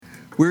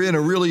We're in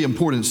a really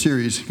important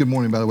series. Good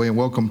morning, by the way, and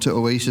welcome to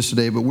Oasis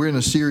today. But we're in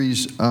a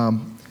series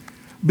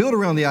built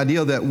around the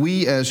idea that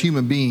we as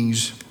human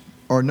beings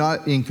are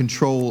not in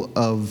control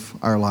of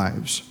our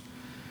lives.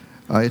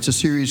 It's a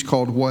series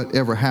called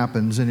Whatever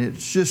Happens, and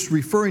it's just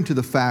referring to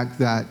the fact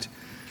that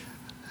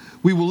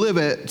we will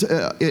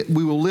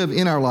live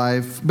in our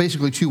life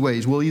basically two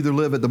ways. We'll either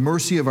live at the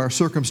mercy of our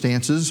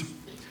circumstances,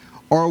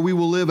 or we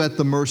will live at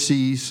the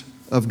mercies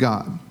of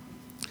God.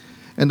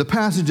 And the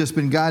passage that's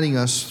been guiding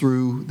us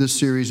through this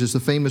series is the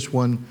famous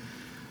one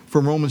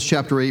from Romans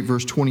chapter 8,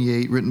 verse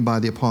 28, written by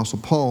the Apostle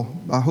Paul.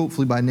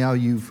 Hopefully by now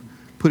you've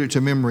put it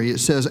to memory. It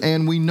says,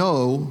 "And we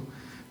know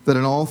that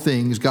in all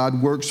things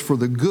God works for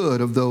the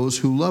good of those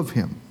who love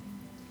Him."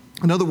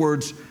 In other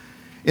words,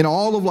 in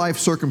all of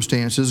life's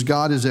circumstances,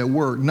 God is at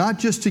work, not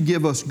just to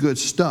give us good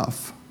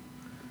stuff,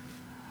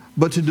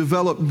 but to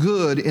develop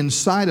good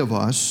inside of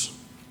us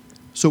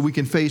so we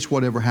can face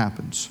whatever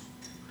happens.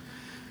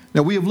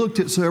 Now, we have looked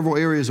at several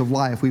areas of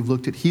life. We've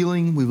looked at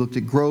healing, we've looked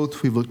at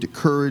growth, we've looked at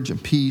courage and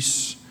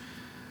peace.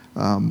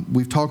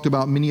 We've talked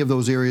about many of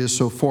those areas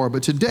so far,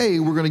 but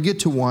today we're going to get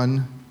to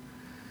one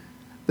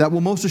that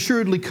will most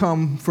assuredly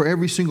come for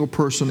every single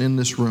person in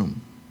this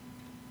room.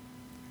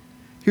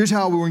 Here's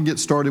how we're going to get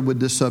started with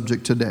this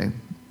subject today.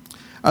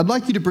 I'd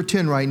like you to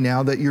pretend right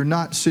now that you're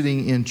not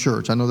sitting in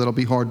church. I know that'll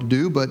be hard to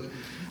do, but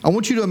I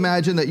want you to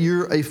imagine that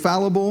you're a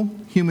fallible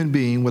human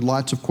being with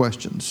lots of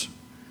questions.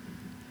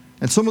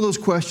 And some of those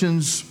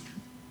questions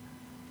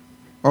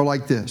are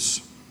like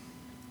this.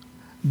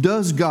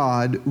 Does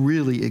God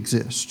really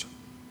exist?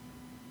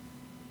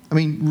 I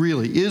mean,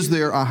 really, is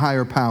there a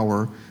higher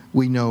power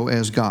we know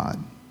as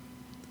God?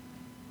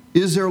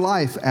 Is there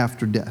life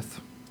after death?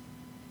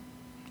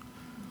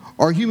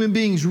 Are human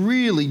beings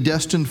really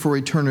destined for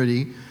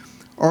eternity,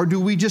 or do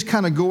we just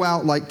kind of go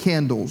out like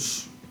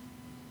candles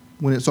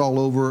when it's all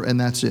over and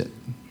that's it?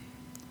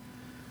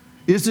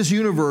 Is this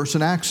universe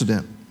an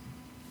accident?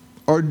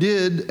 Or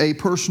did a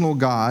personal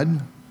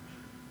God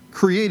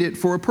create it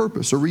for a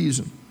purpose, a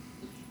reason?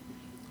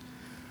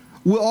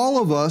 Will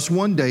all of us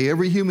one day,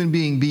 every human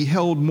being, be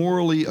held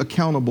morally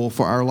accountable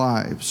for our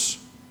lives?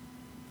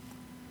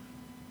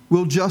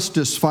 Will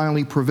justice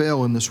finally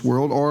prevail in this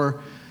world?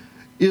 Or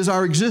is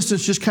our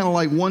existence just kind of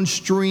like one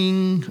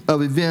string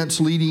of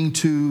events leading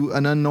to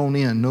an unknown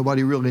end?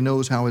 Nobody really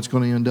knows how it's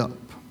going to end up.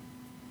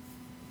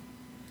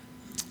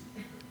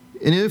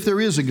 And if there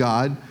is a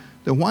God,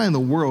 then why in the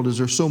world is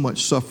there so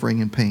much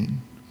suffering and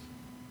pain?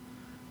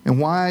 And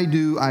why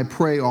do I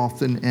pray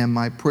often and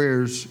my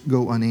prayers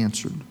go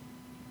unanswered?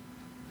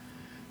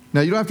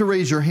 Now, you don't have to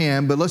raise your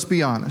hand, but let's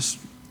be honest.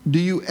 Do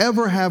you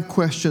ever have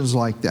questions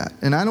like that?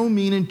 And I don't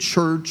mean in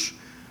church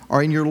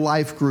or in your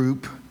life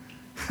group,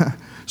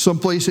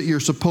 someplace that you're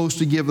supposed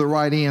to give the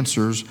right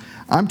answers.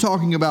 I'm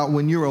talking about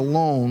when you're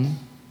alone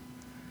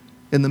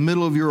in the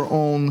middle of your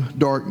own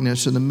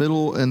darkness, in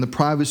the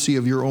privacy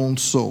of your own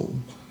soul.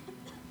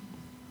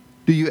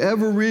 Do you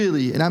ever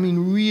really, and I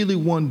mean really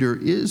wonder,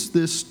 is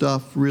this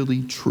stuff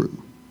really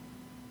true?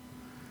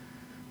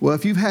 Well,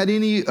 if you've had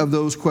any of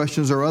those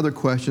questions or other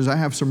questions, I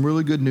have some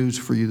really good news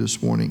for you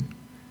this morning.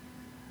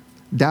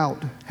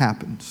 Doubt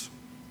happens.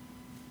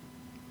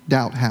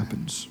 Doubt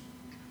happens.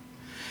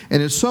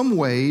 And in some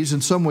ways,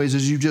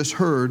 as you just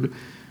heard,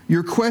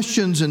 your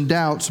questions and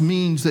doubts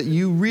means that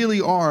you really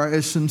are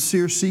a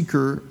sincere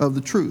seeker of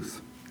the truth.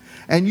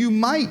 And you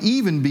might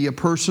even be a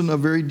person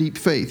of very deep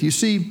faith. You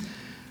see,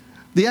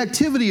 the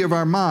activity of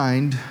our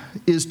mind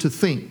is to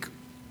think.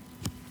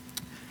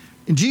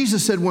 And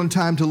Jesus said one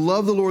time to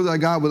love the Lord thy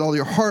God with all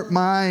your heart,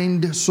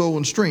 mind, soul,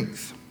 and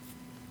strength.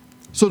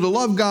 So to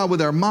love God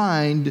with our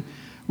mind,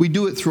 we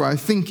do it through our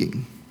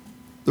thinking.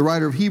 The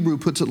writer of Hebrew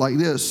puts it like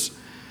this.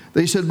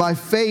 They said, by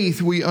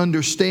faith we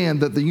understand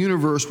that the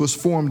universe was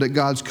formed at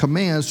God's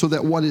command so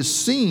that what is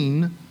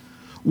seen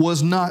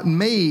was not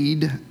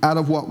made out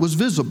of what was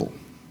visible.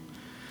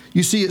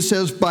 You see, it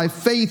says, by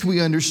faith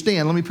we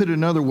understand. Let me put it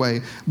another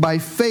way. By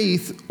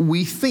faith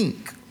we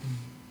think.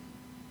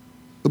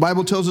 The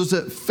Bible tells us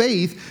that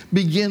faith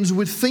begins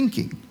with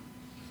thinking.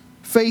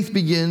 Faith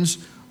begins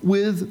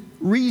with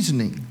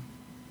reasoning.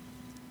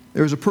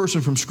 There's a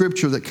person from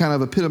Scripture that kind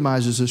of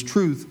epitomizes this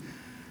truth.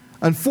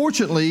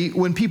 Unfortunately,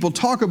 when people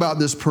talk about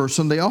this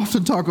person, they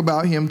often talk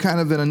about him kind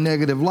of in a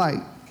negative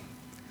light.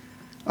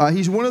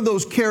 He's one of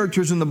those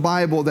characters in the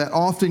Bible that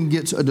often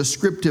gets a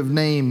descriptive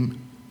name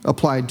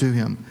applied to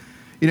him.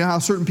 You know how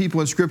certain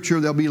people in Scripture,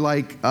 they'll be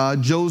like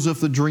Joseph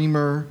the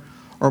dreamer,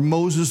 or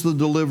Moses the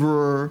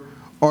deliverer,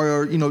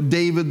 or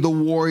David the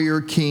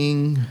warrior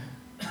king,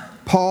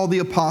 Paul the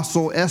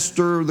apostle,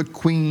 Esther the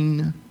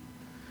queen.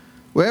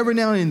 Well, every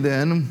now and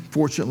then,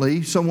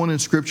 unfortunately, someone in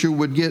Scripture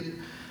would get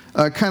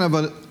kind of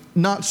a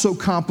not so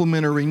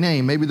complimentary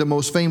name. Maybe the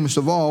most famous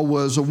of all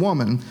was a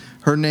woman.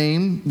 Her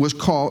name was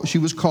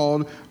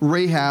called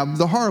Rahab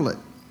the harlot.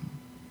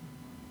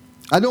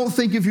 I don't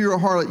think if you're a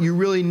harlot, you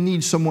really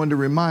need someone to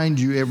remind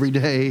you every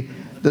day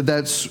that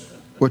that's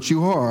what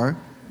you are.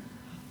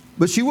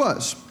 But she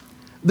was.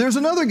 There's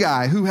another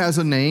guy who has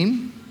a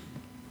name,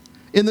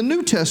 In the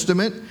New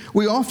Testament,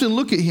 we often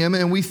look at him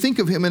and we think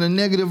of him in a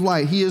negative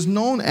light. He is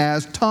known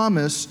as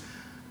Thomas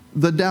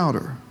the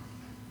Doubter,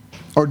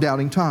 or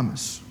Doubting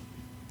Thomas.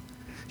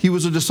 He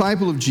was a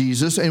disciple of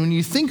Jesus, and when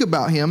you think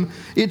about him,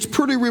 it's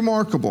pretty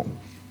remarkable.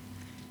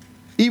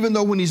 Even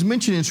though when he's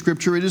mentioned in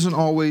Scripture, it isn't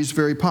always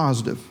very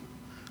positive.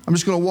 I'm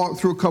just going to walk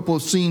through a couple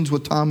of scenes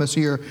with Thomas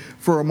here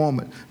for a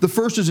moment. The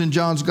first is in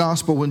John's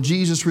Gospel when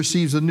Jesus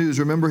receives the news.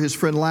 Remember, his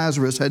friend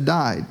Lazarus had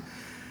died.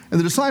 And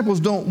the disciples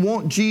don't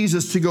want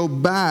Jesus to go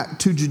back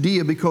to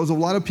Judea because a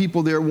lot of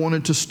people there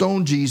wanted to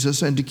stone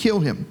Jesus and to kill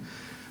him.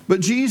 But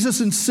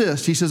Jesus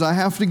insists. He says, I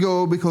have to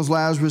go because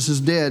Lazarus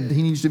is dead.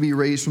 He needs to be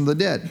raised from the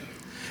dead.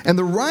 And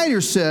the writer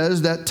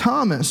says that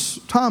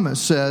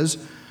Thomas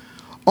says,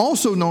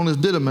 also known as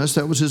Didymus,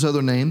 that was his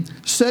other name,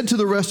 said to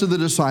the rest of the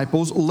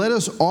disciples, let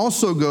us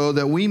also go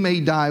that we may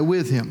die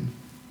with him.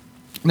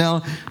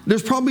 Now,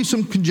 there's probably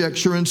some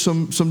conjecture and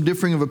some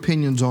differing of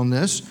opinions on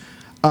this,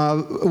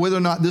 whether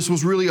or not this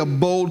was really a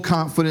bold,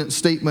 confident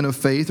statement of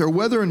faith, or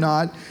whether or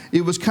not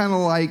it was kind of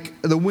like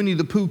the Winnie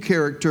the Pooh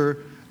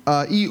character,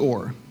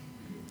 Eeyore.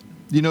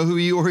 Do you know who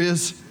Eeyore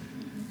is?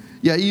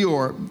 Yeah,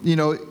 Eeyore. You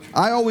know,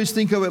 I always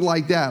think of it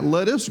like that.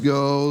 Let us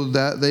go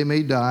that they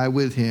may die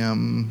with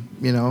him,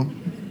 you know.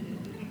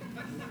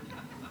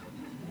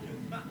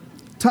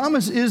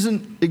 Thomas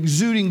isn't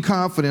exuding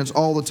confidence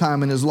all the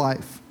time in his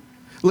life.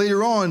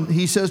 Later on,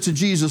 he says to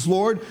Jesus,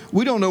 Lord,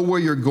 we don't know where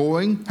you're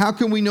going. How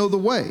can we know the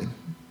way?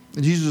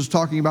 And Jesus is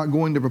talking about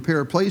going to prepare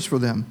a place for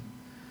them.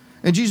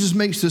 And Jesus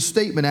makes this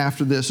statement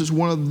after this. It's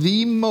one of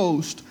the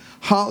most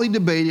hotly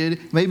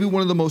debated, maybe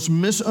one of the most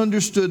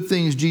misunderstood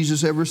things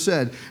Jesus ever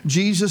said.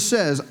 Jesus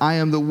says, I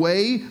am the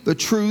way, the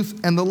truth,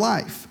 and the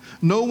life.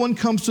 No one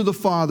comes to the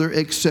Father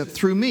except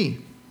through me.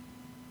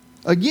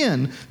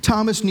 Again,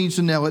 Thomas needs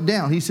to nail it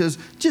down. He says,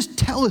 just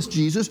tell us,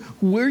 Jesus,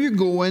 where you're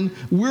going.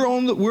 We're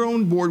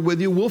on board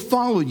with you. We'll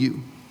follow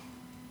you.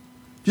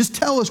 Just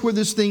tell us where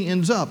this thing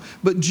ends up.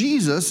 But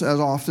Jesus, as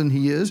often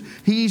he is,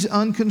 he's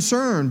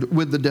unconcerned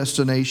with the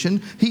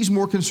destination. He's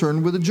more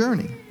concerned with the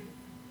journey.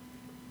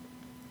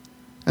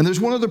 And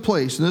there's one other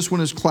place, and this one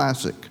is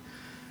classic.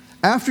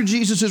 After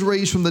Jesus is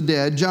raised from the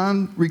dead,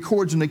 John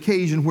records an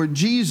occasion where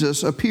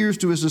Jesus appears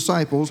to his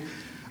disciples,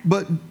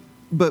 but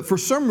for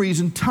some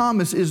reason,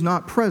 Thomas is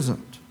not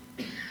present.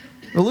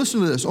 Now listen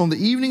to this. On the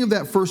evening of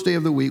that first day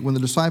of the week, when the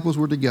disciples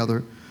were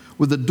together,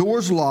 with the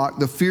doors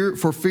locked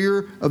for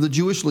fear of the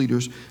Jewish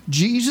leaders,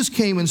 Jesus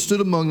came and stood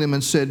among them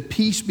and said,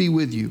 peace be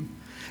with you.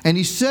 And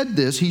he said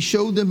this, he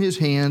showed them his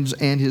hands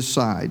and his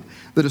side.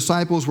 The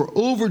disciples were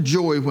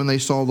overjoyed when they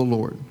saw the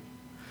Lord.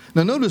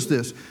 Now notice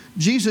this.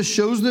 Jesus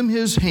shows them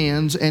his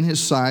hands and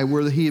his side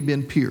where he had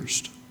been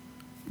pierced.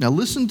 Now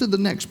listen to the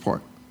next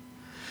part.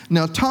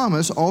 Now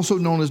Thomas, also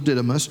known as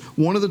Didymus,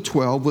 one of the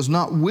 12, was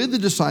not with the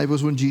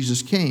disciples when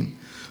Jesus came.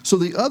 So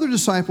the other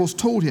disciples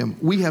told him,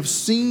 we have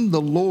seen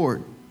the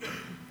Lord.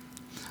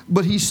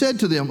 But he said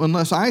to them,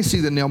 unless I see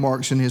the nail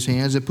marks in his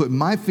hands and put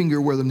my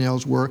finger where the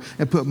nails were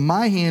and put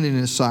my hand in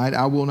his side,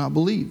 I will not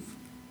believe.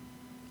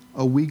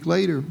 A week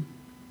later,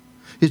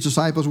 his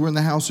disciples were in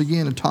the house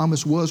again, and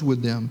Thomas was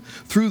with them.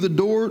 Through the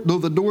door, though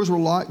the doors were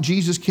locked,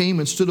 Jesus came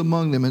and stood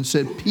among them and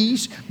said,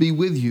 peace be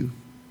with you.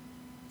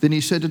 Then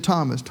he said to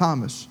Thomas,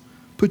 Thomas,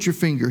 put your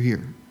finger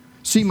here.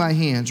 See my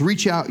hands.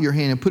 Reach out your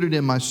hand and put it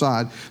in my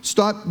side.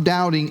 Stop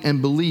doubting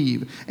and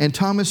believe. And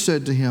Thomas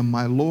said to him,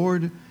 my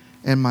Lord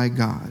and my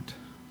God.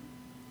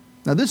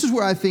 Now this is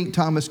where I think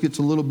Thomas gets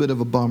a little bit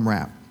of a bum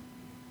rap.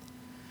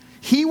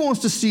 He wants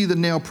to see the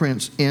nail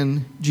prints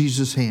in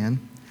Jesus'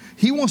 hand.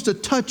 He wants to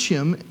touch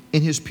him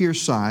in his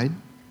pierced side.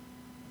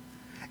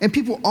 And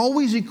people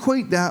always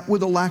equate that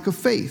with a lack of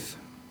faith.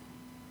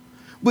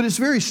 But it's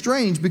very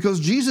strange because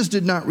Jesus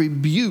did not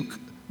rebuke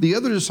the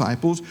other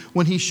disciples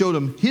when he showed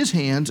them his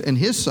hands and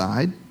his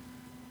side.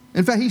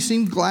 In fact, he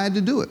seemed glad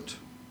to do it.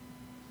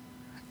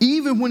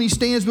 Even when he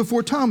stands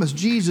before Thomas,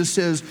 Jesus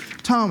says,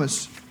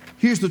 Thomas,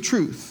 here's the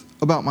truth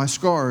about my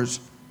scars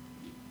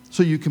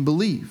so you can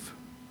believe.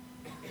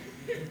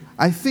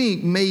 I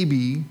think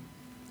maybe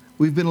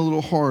we've been a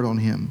little hard on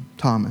him,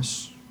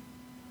 Thomas.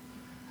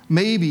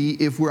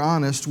 Maybe, if we're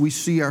honest, we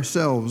see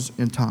ourselves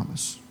in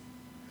Thomas.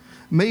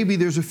 Maybe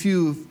there's a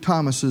few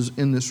Thomases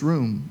in this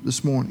room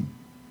this morning.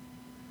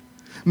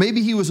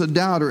 Maybe he was a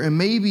doubter, and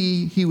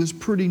maybe he was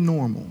pretty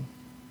normal.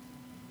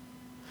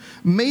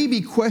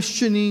 Maybe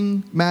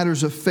questioning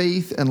matters of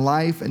faith and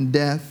life and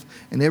death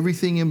and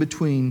everything in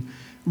between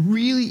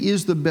really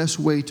is the best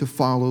way to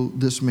follow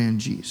this man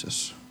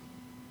Jesus.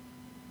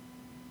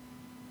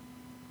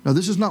 Now,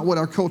 this is not what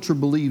our culture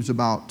believes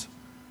about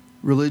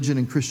religion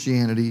and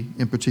Christianity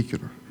in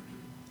particular.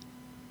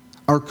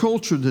 Our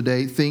culture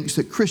today thinks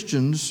that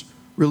Christians,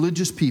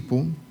 religious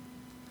people,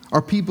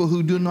 are people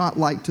who do not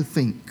like to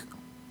think.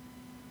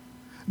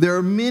 There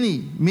are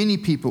many, many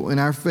people in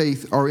our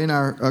faith or in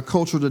our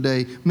culture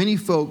today, many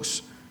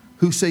folks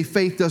who say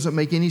faith doesn't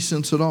make any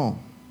sense at all.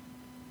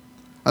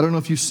 I don't know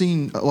if you've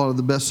seen a lot of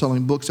the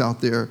best-selling books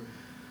out there,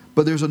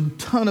 but there's a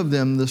ton of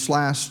them this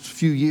last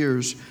few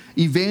years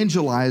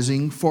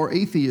evangelizing for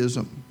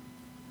atheism.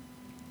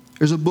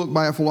 There's a book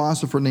by a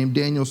philosopher named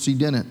Daniel C.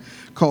 Dennett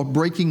called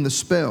Breaking the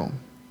Spell.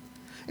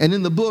 And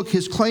in the book,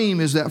 his claim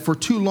is that for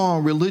too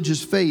long,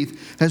 religious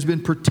faith has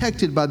been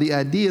protected by the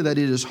idea that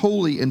it is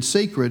holy and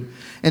sacred,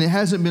 and it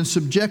hasn't been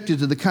subjected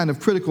to the kind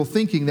of critical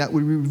thinking that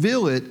would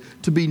reveal it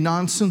to be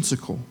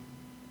nonsensical.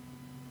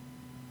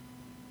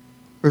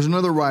 There's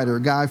another writer,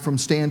 a guy from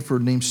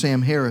Stanford named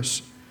Sam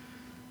Harris,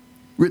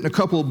 written a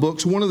couple of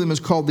books. One of them is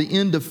called The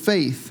End of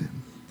Faith.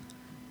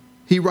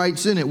 He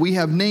writes in it, "We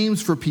have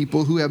names for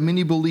people who have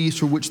many beliefs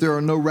for which there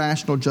are no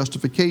rational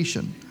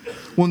justification.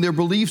 When their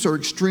beliefs are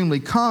extremely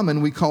common,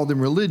 we call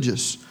them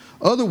religious.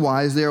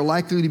 Otherwise, they are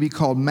likely to be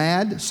called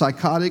mad,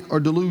 psychotic,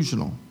 or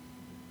delusional.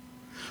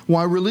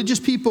 While religious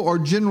people are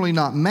generally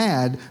not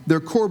mad, their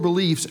core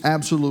beliefs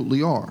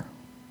absolutely are."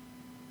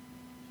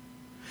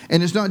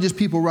 And it's not just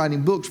people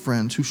writing books,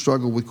 friends, who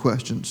struggle with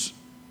questions.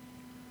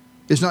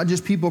 It's not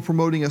just people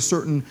promoting a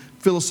certain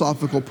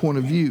philosophical point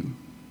of view.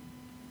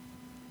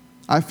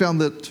 I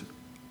found that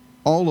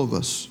all of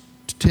us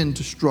tend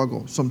to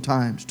struggle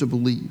sometimes to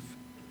believe.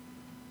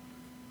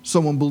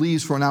 Someone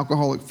believes for an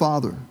alcoholic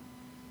father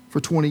for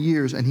 20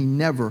 years and he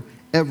never,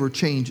 ever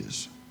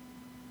changes.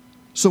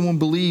 Someone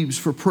believes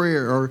for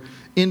prayer or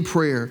in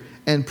prayer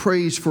and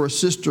prays for a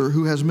sister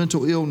who has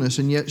mental illness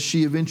and yet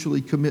she eventually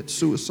commits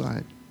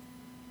suicide.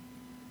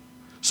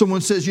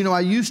 Someone says, I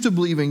used to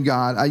believe in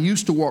God. I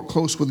used to walk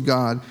close with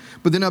God.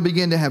 But then I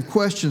began to have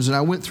questions and I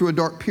went through a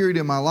dark period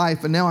in my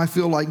life and now I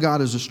feel like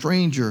God is a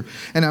stranger.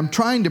 And I'm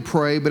trying to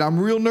pray, but I'm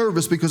real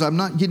nervous because I'm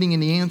not getting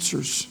any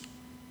answers.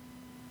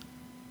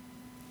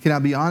 Can I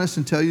be honest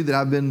and tell you that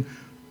I've been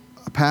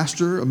a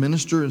pastor, a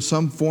minister in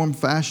some form,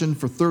 fashion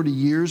for 30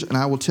 years. And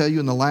I will tell you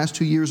in the last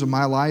 2 years of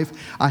my life,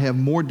 I have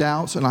more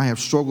doubts and I have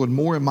struggled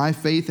more in my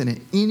faith than at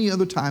any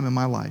other time in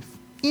my life.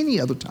 Any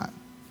other time.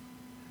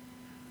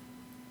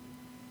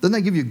 Doesn't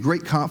that give you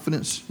great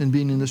confidence in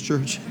being in this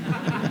church?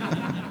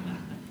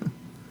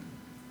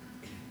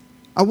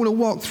 I want to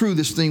walk through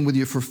this thing with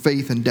you for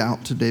faith and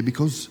doubt today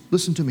because,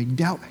 listen to me,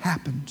 doubt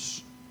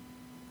happens.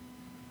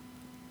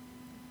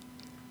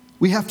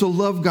 We have to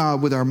love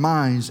God with our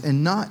minds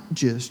and not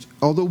just,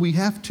 although we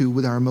have to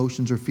with our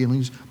emotions or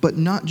feelings, but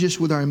not just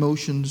with our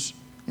emotions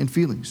and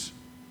feelings.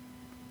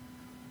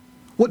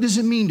 What does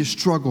it mean to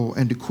struggle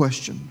and to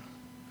question?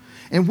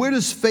 And where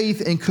does faith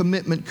and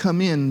commitment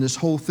come in this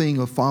whole thing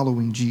of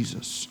following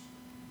Jesus?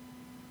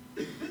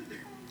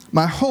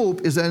 My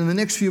hope is that in the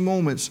next few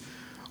moments,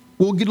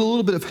 we'll get a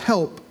little bit of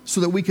help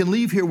so that we can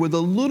leave here with a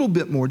little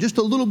bit more, just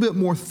a little bit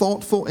more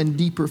thoughtful and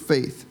deeper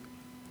faith.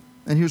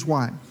 And here's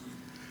why.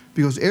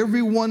 Because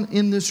everyone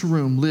in this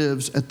room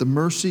lives at the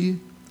mercy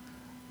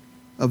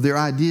of their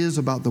ideas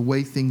about the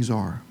way things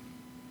are.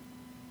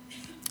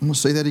 I'm going to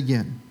say that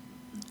again.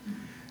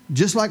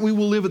 Just like we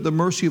will live at the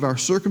mercy of our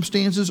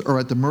circumstances or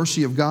at the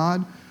mercy of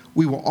God,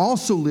 we will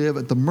also live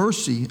at the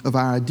mercy of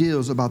our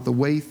ideas about the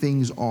way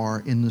things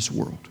are in this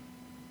world.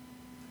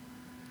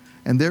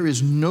 And there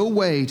is no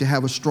way to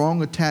have a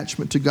strong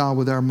attachment to God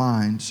with our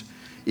minds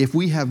if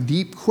we have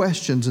deep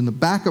questions in the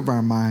back of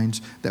our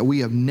minds that we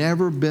have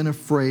never been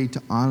afraid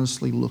to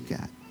honestly look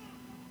at.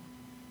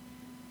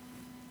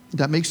 Does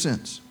that make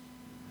sense?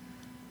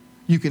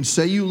 You can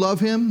say you love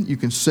Him, you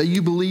can say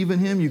you believe in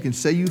Him, you can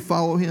say you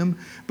follow Him,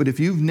 but if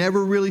you've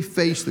never really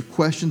faced the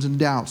questions and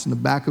doubts in the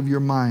back of your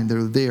mind that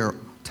are there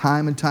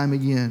time and time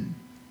again,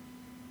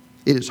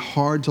 it is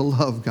hard to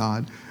love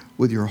God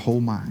with your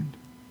whole mind.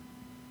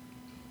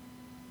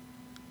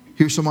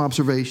 Here's some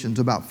observations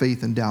about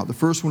faith and doubt. The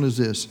first one is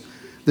this: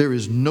 there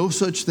is no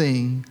such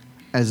thing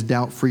as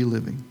doubt-free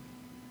living.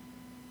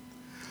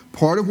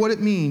 Part of what it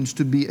means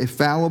to be a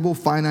fallible,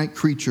 finite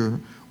creature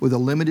with a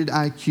limited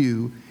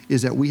IQ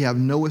is that we have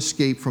no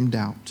escape from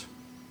doubt.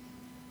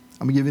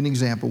 I'm going to give you an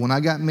example. When I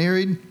got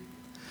married,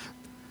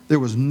 there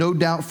was no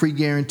doubt-free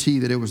guarantee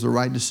that it was the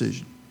right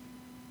decision.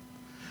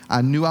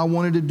 I knew I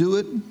wanted to do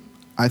it.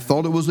 I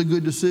thought it was a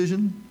good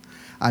decision.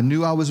 I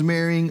knew I was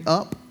marrying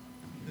up.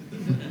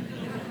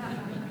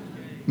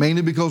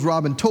 Mainly because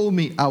Robin told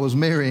me I was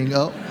marrying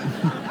up.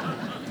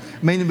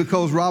 Mainly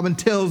because Robin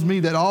tells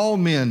me that all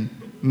men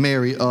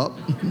marry up.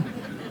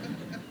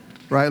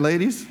 Right,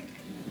 ladies?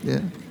 Yeah.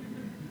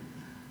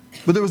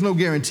 But there was no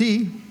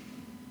guarantee.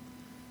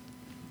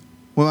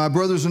 When my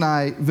brothers and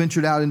I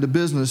ventured out into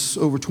business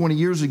over 20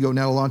 years ago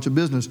now to launch a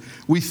business,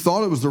 we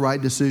thought it was the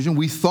right decision.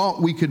 We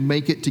thought we could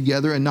make it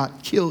together and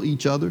not kill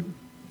each other.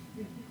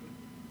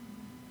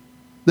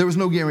 There was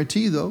no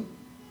guarantee, though.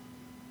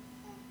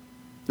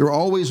 There were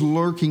always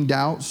lurking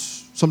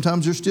doubts.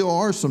 Sometimes there still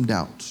are some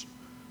doubts.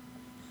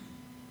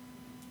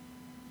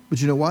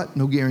 But you know what?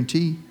 No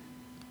guarantee.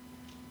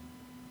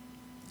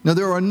 Now,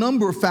 there are a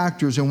number of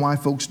factors in why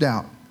folks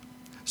doubt.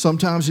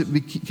 Sometimes it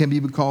can be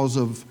because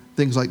of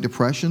things like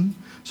depression.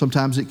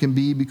 Sometimes it can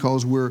be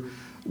because we're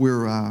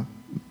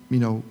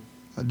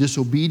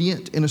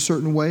disobedient in a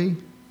certain way.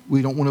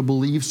 We don't want to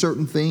believe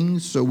certain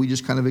things, so we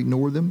just kind of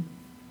ignore them.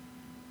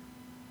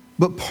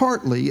 But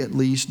partly, at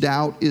least,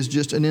 doubt is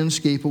just an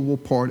inescapable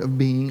part of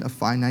being a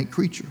finite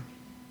creature.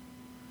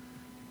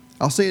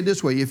 I'll say it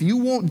this way. If you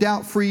want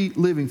doubt-free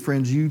living,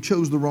 friends, you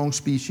chose the wrong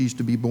species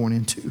to be born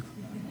into.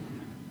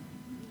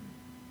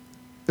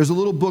 There's a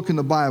little book in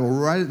the Bible,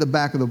 right at the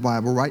back of the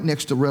Bible, right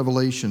next to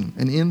Revelation.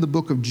 And in the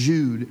book of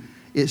Jude,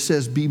 it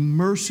says, be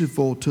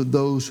merciful to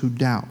those who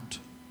doubt.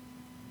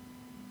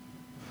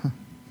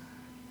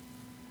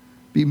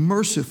 Be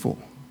merciful.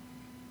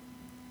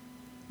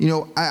 You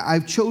know,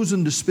 I've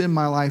chosen to spend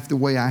my life the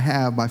way I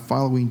have by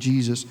following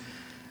Jesus,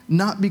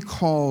 not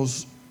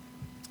because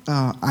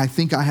I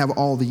think I have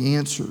all the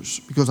answers,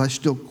 because I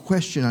still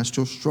question, I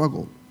still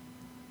struggle.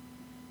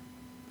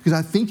 Because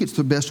I think it's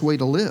the best way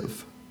to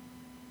live.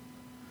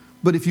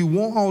 But if you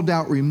want all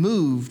doubt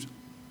removed,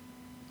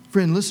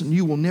 friend, listen,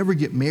 you will never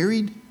get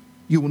married.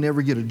 You will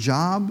never get a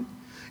job.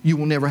 You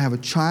will never have a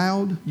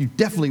child. You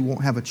definitely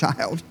won't have a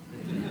child.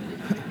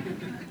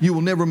 You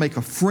will never make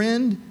a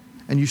friend,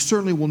 and you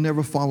certainly will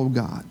never follow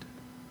God.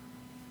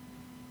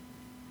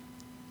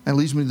 That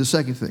leads me to the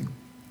second thing.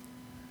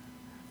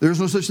 There is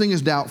no such thing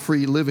as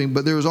doubt-free living,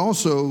 but there is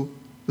also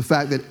the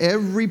fact that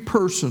every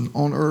person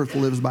on earth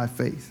lives by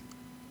faith.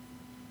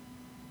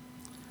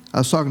 I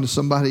was talking to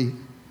somebody,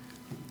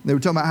 they were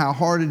talking about how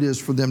hard it is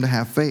for them to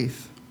have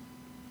faith.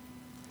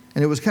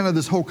 And it was kind of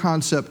this whole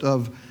concept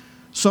of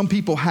some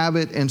people have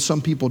it and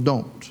some people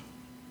don't.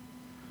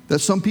 That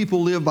some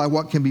people live by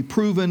what can be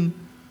proven,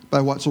 by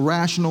what's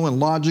rational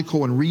and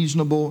logical and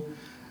reasonable.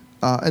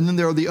 And then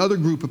there are the other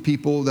group of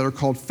people that are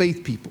called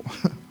faith people.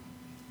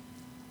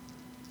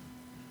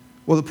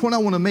 Well, the point I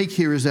want to make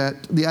here is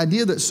that the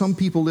idea that some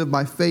people live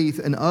by faith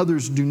and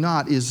others do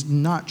not is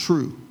not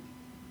true.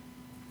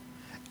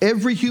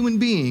 Every human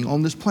being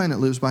on this planet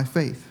lives by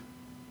faith.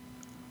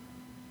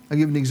 I'll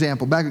give you an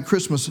example. Back at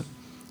Christmas,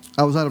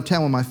 I was out of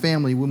town with my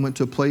family. We went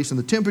to a place, and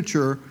the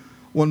temperature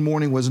one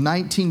morning was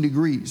 19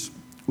 degrees.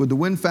 With the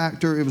wind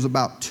factor, it was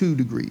about 2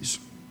 degrees.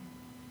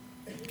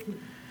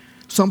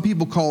 Some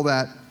people call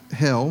that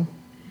hell.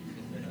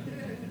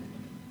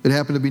 It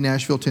happened to be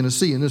Nashville,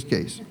 Tennessee in this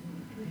case.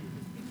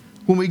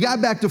 When we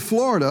got back to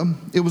Florida,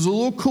 it was a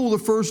little cool the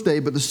first day,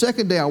 but the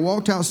second day I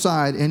walked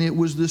outside and it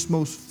was this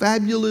most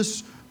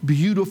fabulous,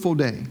 beautiful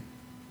day.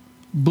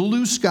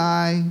 Blue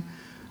sky,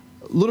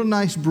 a little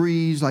nice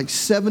breeze, like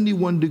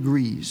 71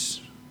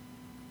 degrees.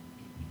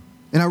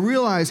 And I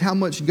realized how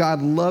much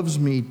God loves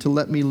me to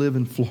let me live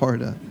in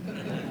Florida,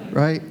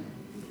 right?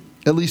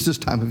 At least this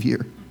time of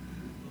year.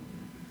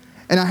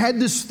 And I had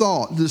this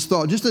thought,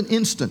 just an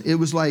instant. It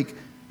was like,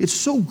 it's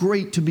so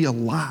great to be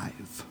alive.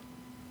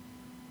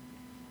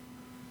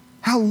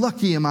 How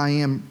lucky am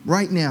I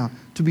right now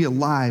to be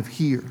alive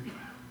here.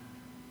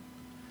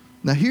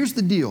 Now here's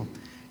the deal.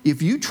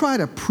 If you try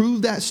to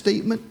prove that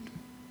statement,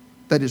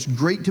 that it's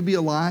great to be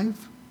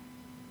alive,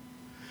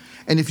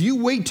 and if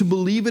you wait to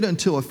believe it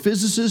until a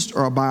physicist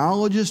or a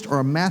biologist or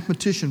a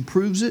mathematician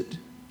proves it,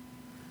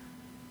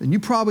 then you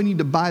probably need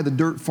to buy the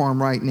dirt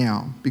farm right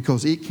now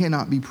because it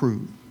cannot be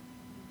proved.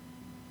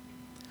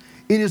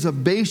 It is a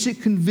basic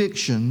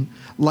conviction,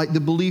 like the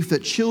belief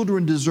that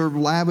children deserve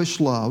lavish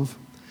love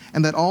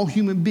and that all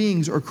human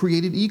beings are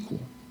created equal.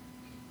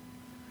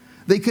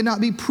 They cannot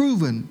be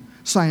proven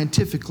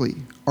scientifically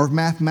or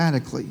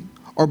mathematically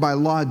or by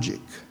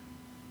logic.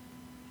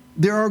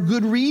 There are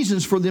good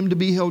reasons for them to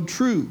be held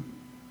true.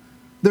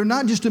 They're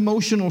not just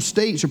emotional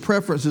states or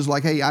preferences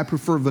like, hey, I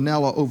prefer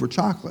vanilla over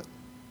chocolate.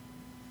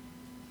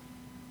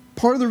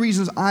 Part of the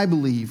reasons I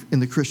believe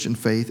in the Christian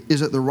faith is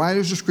that the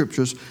writers of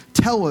Scriptures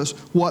tell us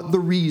what the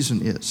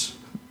reason is.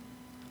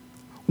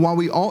 Why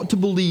we ought to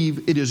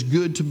believe it is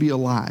good to be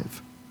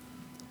alive.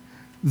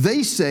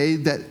 They say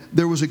that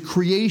there was a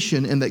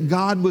creation and that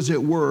God was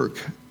at work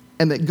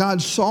and that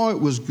God saw it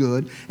was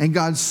good and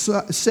God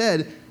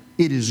said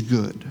it is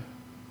good.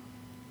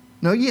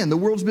 Now again, the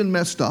world's been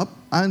messed up.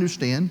 I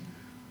understand.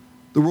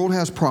 The world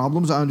has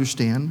problems. I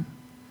understand.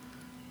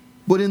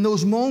 But in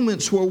those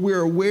moments where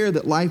we're aware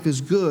that life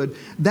is good,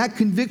 that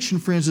conviction,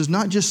 friends, is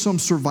not just some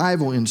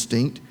survival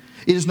instinct.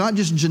 It is not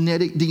just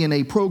genetic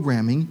DNA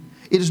programming.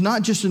 It is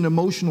not just an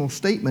emotional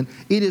statement.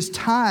 It is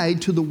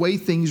tied to the way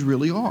things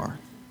really are.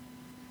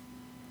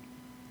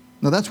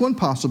 Now that's one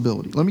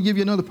possibility. Let me give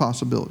you another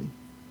possibility.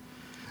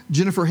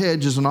 Jennifer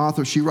Hedge is an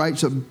author. She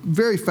writes a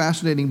very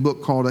fascinating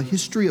book called A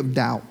History of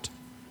Doubt.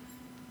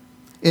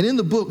 And in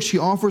the book, she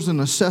offers an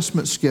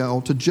assessment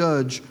scale to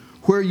judge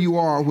where you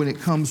are when it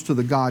comes to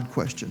the God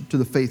question, to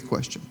the faith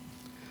question.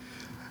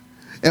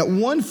 At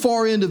one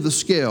far end of the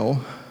scale,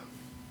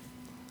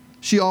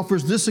 she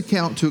offers this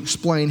account to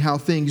explain how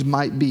things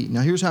might be.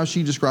 Now here's how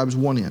she describes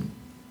one end.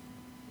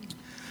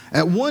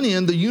 At one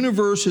end, the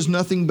universe is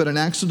nothing but an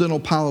accidental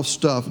pile of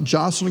stuff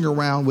jostling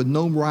around with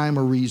no rhyme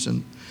or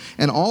reason.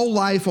 And all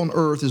life on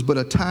earth is but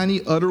a tiny,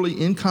 utterly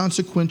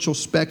inconsequential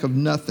speck of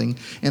nothing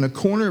in a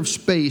corner of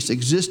space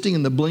existing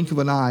in the blink of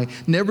an eye,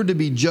 never to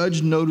be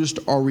judged, noticed,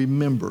 or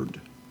remembered.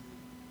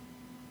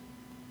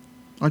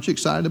 Aren't you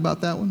excited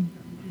about that one?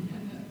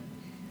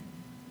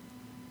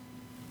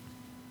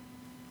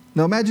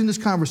 Now imagine this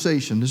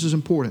conversation. This is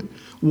important.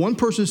 One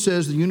person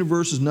says the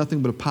universe is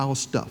nothing but a pile of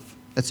stuff.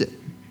 That's it.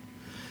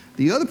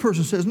 The other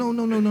person says,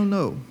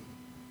 no.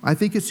 I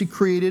think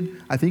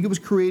it was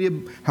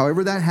created,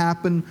 however that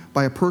happened,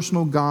 by a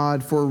personal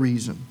God for a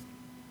reason.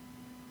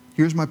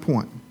 Here's my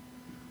point.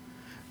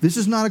 This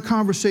is not a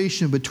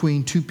conversation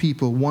between two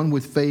people, one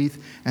with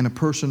faith and a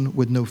person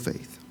with no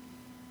faith.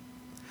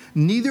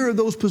 Neither of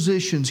those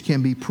positions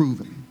can be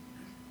proven.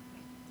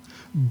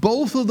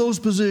 Both of those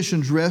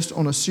positions rest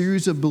on a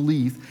series of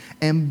beliefs,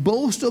 and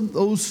both of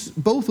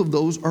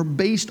those are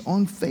based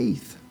on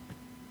faith.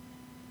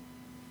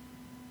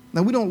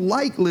 Now, we don't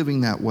like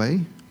living that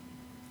way.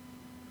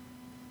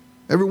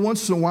 Every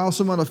once in a while,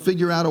 someone will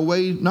figure out a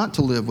way not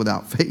to live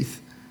without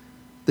faith.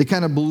 They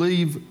kind of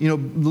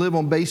live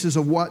on basis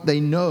of what they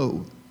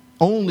know,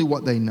 only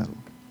what they know.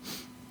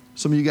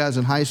 Some of you guys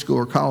in high school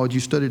or college, you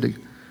studied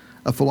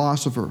a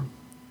philosopher.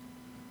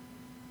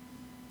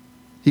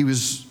 He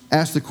was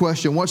asked the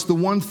question, what's the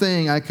one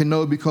thing I can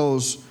know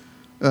because,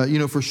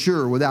 for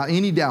sure, without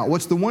any doubt?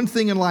 What's the one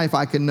thing in life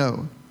I can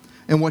know?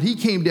 And what he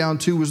came down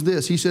to was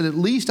this. He said, at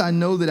least I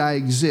know that I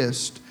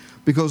exist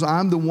because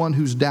I'm the one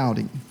who's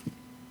doubting.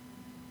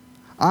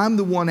 I'm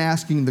the one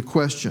asking the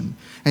question.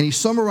 And he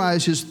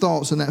summarized his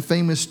thoughts in that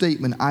famous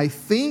statement, I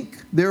think,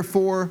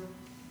 therefore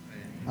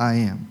I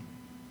am.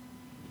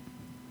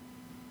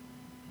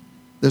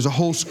 There's a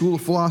whole school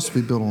of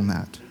philosophy built on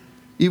that.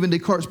 Even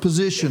Descartes'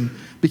 position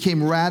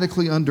became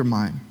radically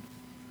undermined.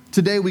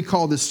 Today we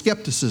call this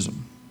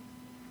skepticism.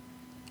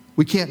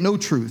 We can't know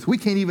truth. We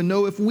can't even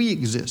know if we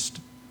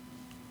exist.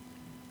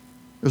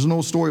 There's an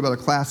old story about a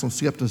class on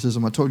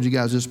skepticism. I told you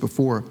guys this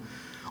before.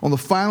 On the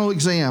final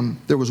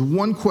exam, there was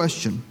one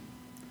question,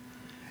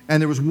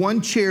 and there was one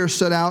chair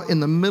set out in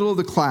the middle of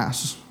the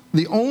class.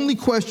 The only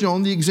question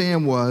on the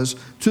exam was,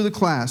 to the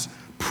class,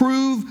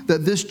 prove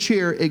that this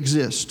chair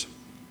exists.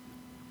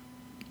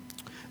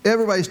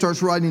 Everybody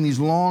starts writing these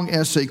long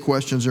essay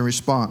questions in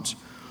response.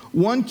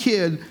 One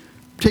kid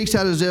takes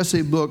out his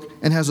essay book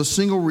and has a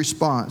single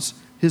response.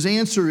 His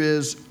answer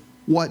is,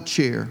 what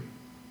chair?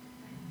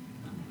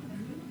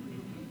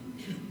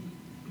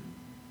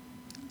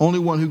 Only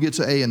one who gets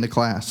an A in the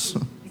class.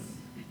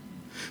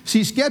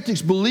 See,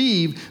 skeptics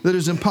believe that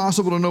it's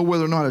impossible to know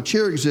whether or not a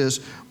chair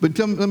exists, but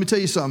let me tell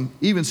you something.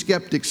 Even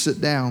skeptics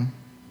sit down.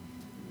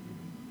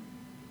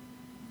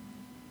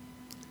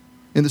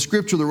 In the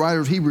scripture, the writer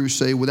of Hebrews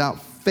say,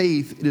 without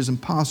faith, it is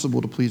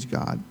impossible to please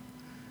God.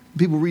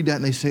 People read that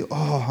and they say,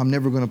 oh, I'm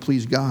never going to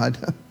please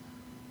God.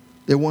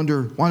 They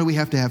wonder, why do we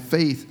have to have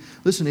faith?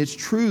 Listen, it's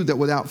true that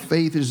without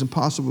faith, it is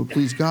impossible to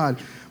please God.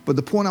 But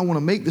the point I want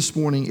to make this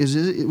morning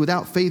is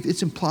without faith,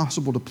 it's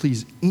impossible to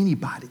please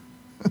anybody.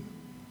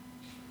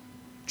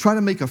 Try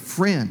to make a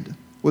friend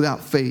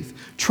without faith.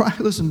 Try,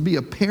 be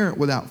a parent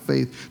without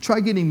faith. Try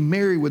getting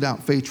married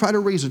without faith. Try to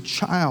raise a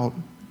child.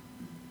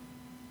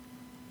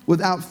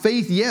 Without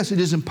faith, yes,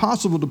 it is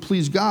impossible to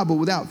please God, but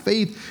without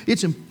faith,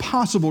 it's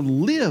impossible to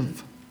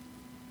live.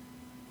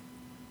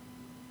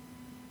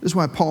 This is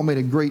why Paul made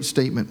a great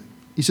statement.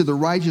 He said, the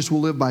righteous will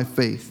live by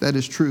faith. That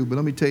is true. But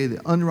let me tell you,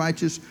 the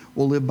unrighteous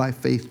will live by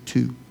faith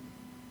too.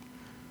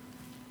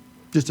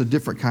 Just a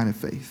different kind of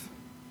faith.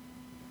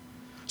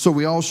 So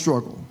we all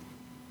struggle.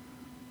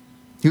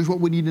 Here's what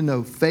we need to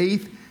know.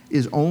 Faith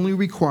is only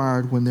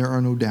required when there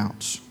are no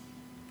doubts.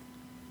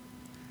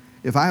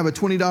 If I have a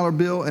 $20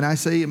 bill and I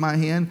say in my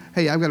hand,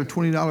 hey, I've got a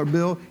 $20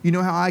 bill, you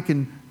know how I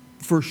can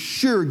for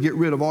sure get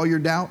rid of all your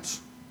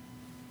doubts?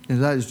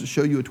 And that is to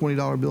show you a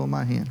 $20 bill in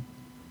my hand.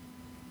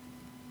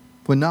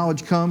 When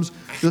knowledge comes,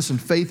 listen,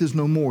 faith is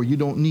no more. You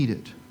don't need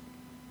it.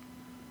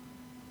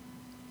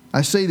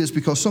 I say this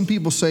because some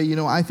people say,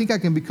 I think I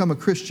can become a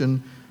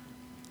Christian,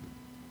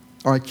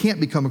 or I can't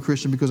become a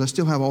Christian because I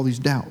still have all these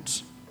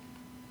doubts.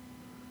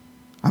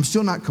 I'm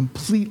still not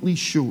completely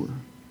sure.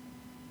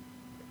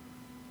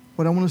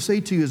 What I want to say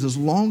to you is as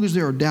long as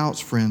there are doubts,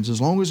 friends, as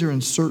long as there are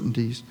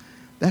uncertainties,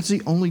 that's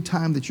the only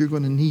time that you're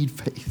going to need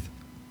faith.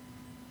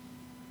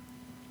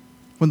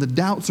 When the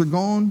doubts are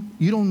gone,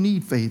 you don't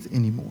need faith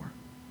anymore.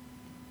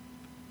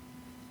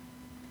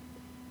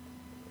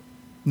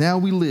 Now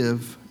we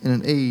live in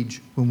an age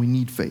when we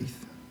need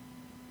faith.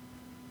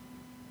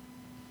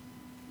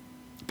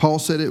 Paul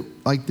said it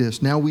like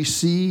this, now we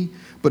see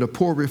but a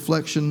poor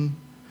reflection,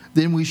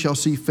 then we shall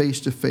see face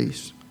to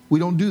face.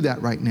 We don't do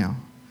that right now.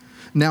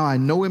 Now I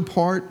know in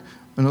part,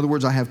 in other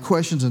words, I have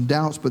questions and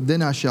doubts, but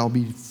then I shall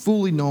be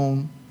fully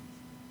known.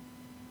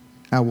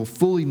 I will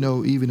fully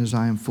know even as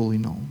I am fully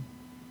known.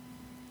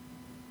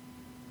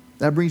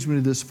 That brings me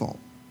to this thought.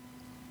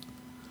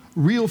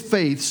 Real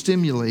faith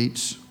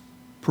stimulates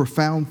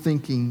profound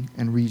thinking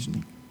and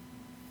reasoning.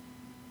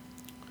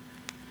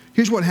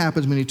 Here's what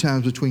happens many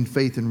times between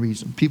faith and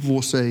reason. People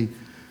will say,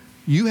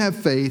 you have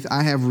faith,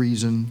 I have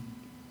reason.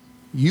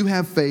 You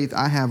have faith,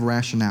 I have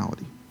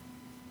rationality.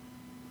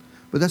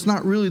 But that's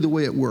not really the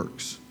way it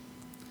works.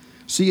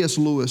 C.S.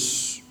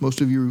 Lewis, most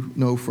of you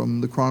know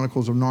from the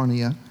Chronicles of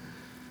Narnia,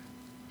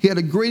 he had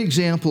a great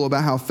example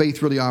about how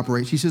faith really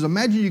operates. He says,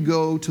 imagine you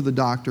go to the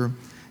doctor,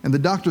 and the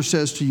doctor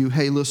says to you,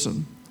 hey,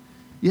 listen,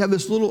 you have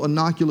this little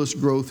innocuous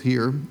growth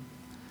here,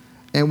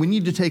 and we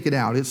need to take it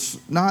out. It's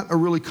not a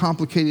really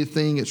complicated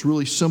thing. It's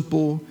really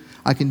simple.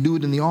 I can do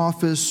it in the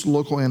office,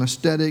 local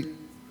anesthetic.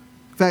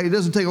 In fact, it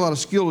doesn't take a lot of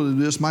skill to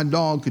do this. My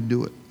dog could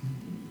do it.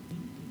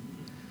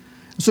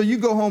 So you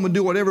go home and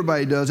do what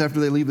everybody does after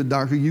they leave the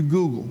doctor. You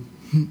Google.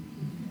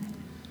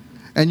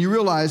 And you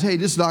realize, hey,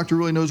 this doctor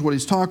really knows what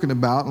he's talking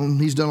about, and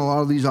he's done a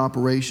lot of these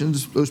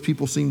operations. Those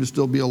people seem to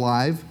still be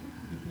alive.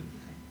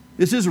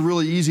 This is a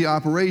really easy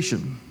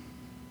operation.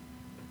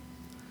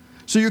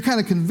 So you're kind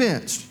of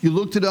convinced. You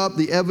looked it up,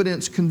 the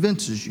evidence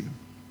convinces you.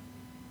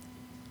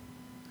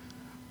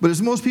 But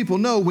as most people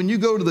know, when you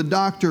go to the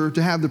doctor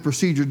to have the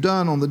procedure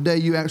done, on the day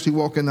you actually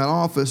walk in that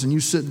office and you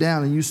sit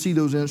down and you see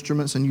those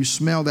instruments and you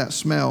smell that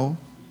smell,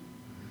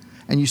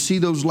 and you see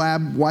those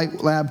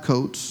white lab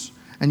coats,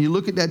 and you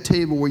look at that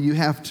table where you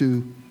have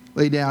to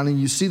lay down, and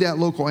you see that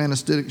local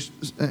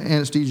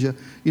anesthesia,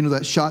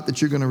 that shot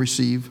that you're going to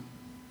receive,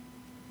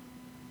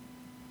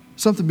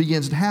 something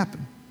begins to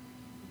happen.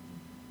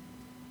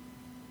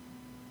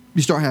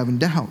 You start having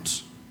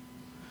doubts.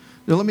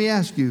 Now let me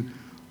ask you,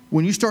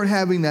 when you start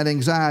having that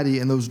anxiety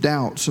and those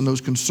doubts and those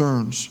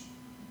concerns,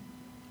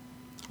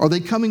 are they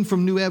coming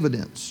from new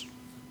evidence?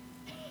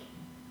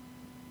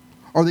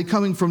 Are they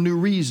coming from new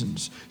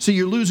reasons? See,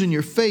 you're losing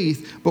your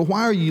faith, but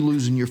why are you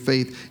losing your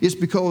faith? It's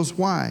because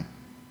why?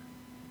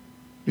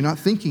 You're not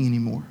thinking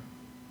anymore.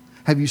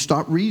 Have you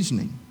stopped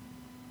reasoning?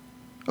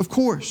 Of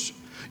course.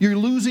 You're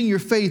losing your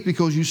faith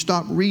because you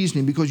stopped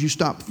reasoning, because you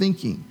stopped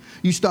thinking.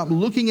 You stopped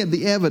looking at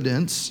the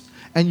evidence,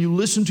 and you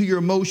listen to your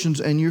emotions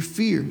and your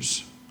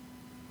fears.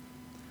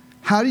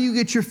 How do you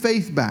get your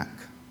faith back?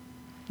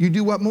 You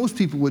do what most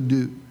people would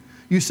do.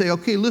 You say,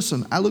 okay,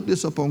 listen, I looked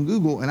this up on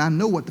Google, and I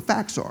know what the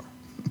facts are.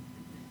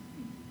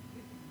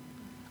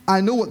 I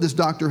know what this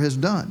doctor has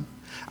done.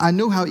 I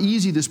know how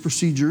easy this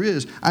procedure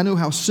is. I know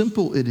how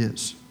simple it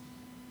is.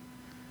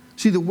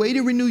 See, the way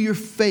to renew your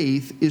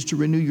faith is to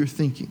renew your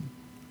thinking.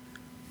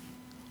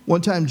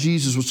 One time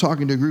Jesus was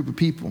talking to a group of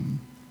people.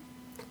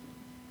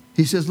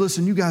 He says,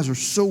 listen, you guys are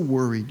so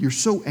worried. You're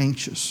so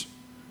anxious.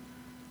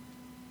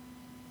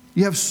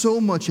 You have so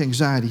much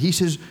anxiety. He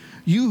says,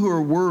 you who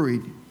are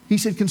worried, he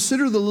said,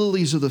 consider the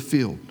lilies of the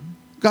field.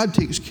 God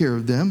takes care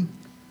of them.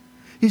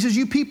 He says,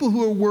 you people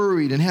who are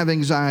worried and have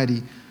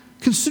anxiety,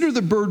 consider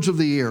the birds of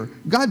the air.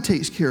 God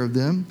takes care of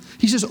them.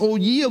 He says, O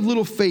ye of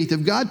little faith,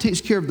 if God takes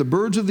care of the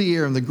birds of the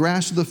air and the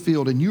grass of the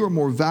field, and you are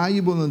more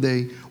valuable than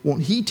they,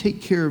 won't he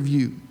take care of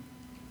you?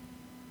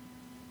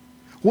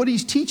 What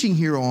he's teaching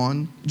here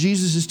on,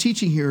 Jesus is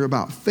teaching here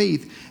about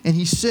faith, and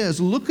he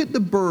says, look at the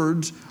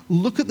birds,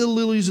 look at the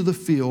lilies of the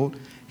field.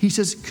 He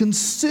says,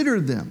 consider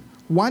them.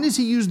 Why does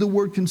he use the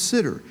word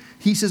consider?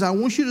 He says, I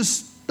want you to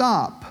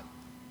stop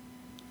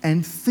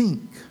and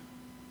think.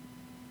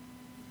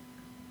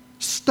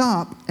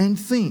 Stop and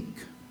think.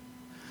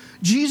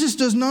 Jesus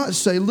does not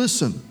say,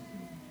 listen,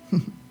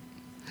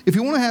 if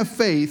you want to have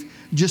faith,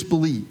 just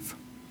believe.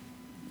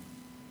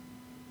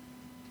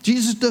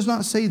 Jesus does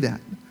not say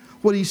that.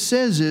 What he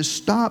says is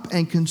stop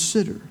and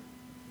consider.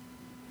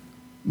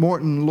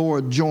 Martin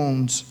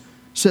Lloyd-Jones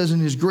says in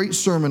his great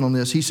sermon on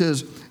this, he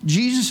says,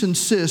 Jesus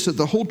insists that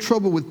the whole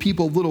trouble with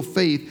people of little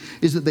faith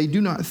is that they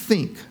do not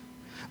think.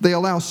 They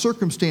allow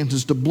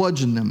circumstances to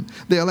bludgeon them.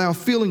 They allow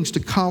feelings to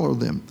collar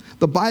them.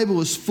 The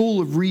Bible is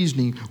full of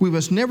reasoning. We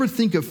must never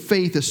think of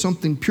faith as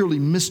something purely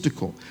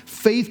mystical.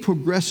 Faith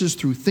progresses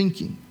through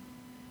thinking.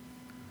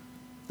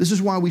 This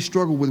is why we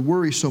struggle with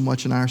worry so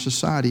much in our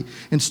society.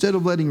 Instead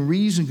of letting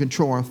reason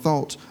control our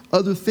thoughts,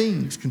 other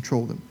things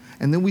control them.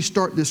 And then we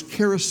start this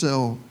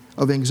carousel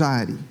of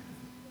anxiety.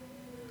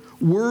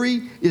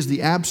 Worry is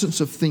the absence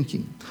of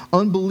thinking.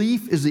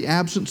 Unbelief is the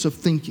absence of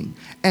thinking.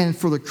 And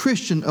for the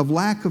Christian, of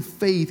lack of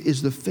faith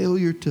is the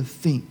failure to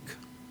think.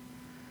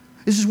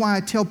 This is why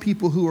I tell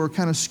people who are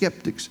kind of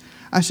skeptics,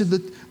 I said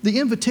that the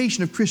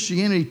invitation of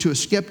Christianity to a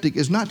skeptic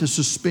is not to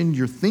suspend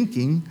your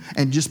thinking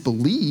and just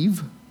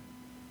believe.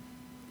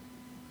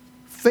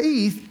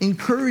 Faith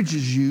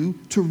encourages you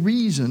to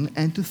reason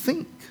and to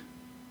think.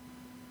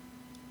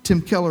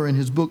 Tim Keller, in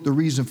his book, The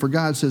Reason for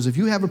God, says if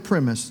you have a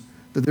premise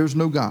that there's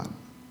no God,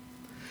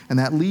 and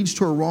that leads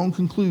to a wrong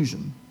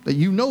conclusion that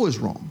you know is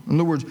wrong. In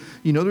other words,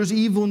 you know there's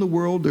evil in the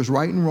world, there's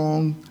right and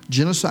wrong,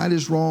 genocide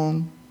is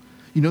wrong.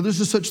 You know there's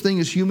a such thing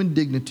as human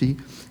dignity.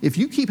 If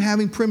you keep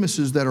having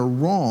premises that are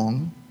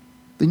wrong,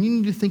 then you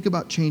need to think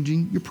about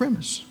changing your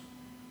premise.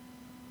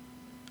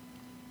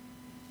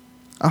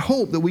 I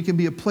hope that we can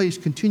be a place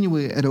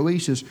continually at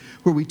Oasis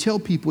where we tell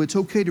people it's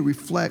okay to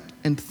reflect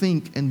and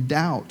think and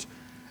doubt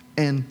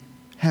and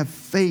have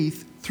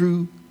faith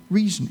through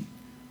reasoning.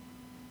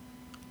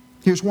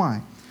 Here's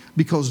why.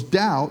 Because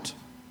doubt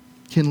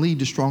can lead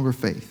to stronger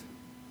faith.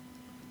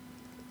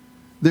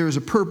 There is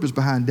a purpose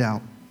behind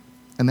doubt,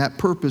 and that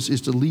purpose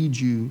is to lead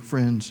you,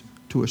 friends,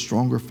 to a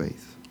stronger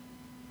faith.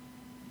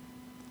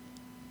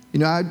 You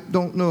know, I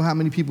don't know how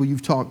many people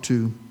you've talked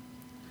to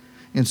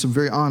in some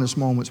very honest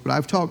moments, but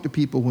I've talked to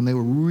people when they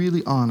were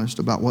really honest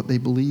about what they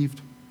believed.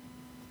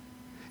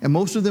 And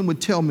most of them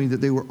would tell me that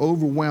they were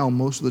overwhelmed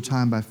most of the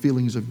time by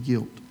feelings of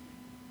guilt.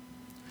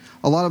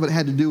 A lot of it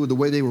had to do with the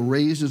way they were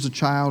raised as a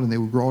child, and they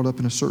were brought up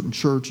in a certain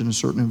church, in a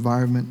certain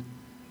environment.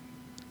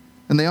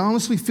 And they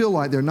honestly feel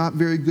like they're not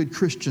very good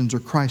Christians or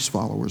Christ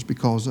followers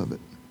because of it.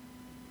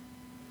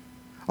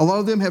 A lot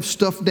of them have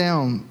stuffed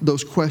down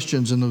those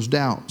questions and those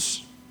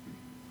doubts.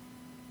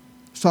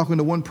 I was talking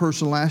to one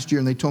person last year,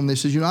 and they told me, they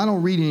said, I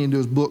don't read any of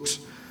those books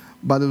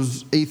by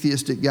those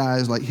atheistic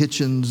guys like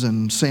Hitchens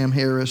and Sam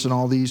Harris and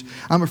all these.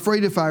 I'm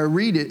afraid if I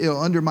read it,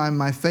 it'll undermine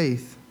my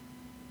faith.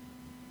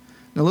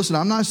 Now listen,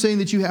 I'm not saying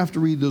that you have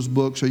to read those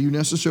books or you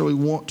necessarily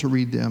want to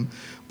read them,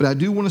 but I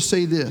do want to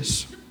say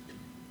this.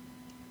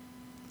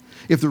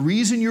 If the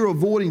reason you're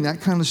avoiding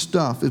that kind of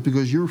stuff is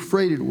because you're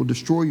afraid it will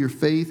destroy your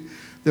faith,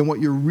 then what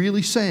you're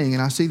really saying,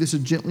 and I say this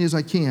as gently as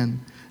I can,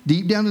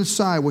 deep down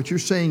inside what you're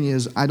saying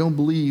is, I don't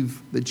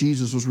believe that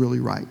Jesus was really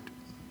right.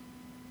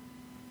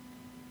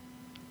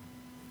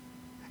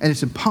 And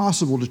it's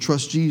impossible to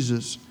trust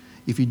Jesus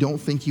if you don't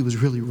think he was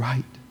really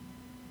right.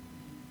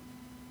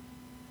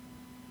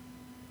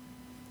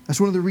 That's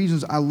one of the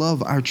reasons I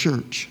love our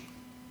church.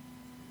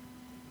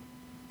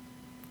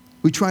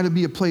 We try to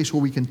be a place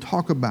where we can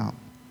talk about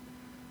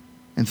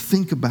and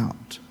think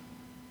about.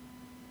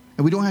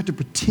 And we don't have to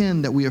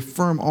pretend that we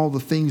affirm all the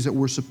things that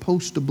we're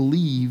supposed to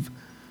believe,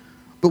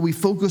 but we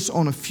focus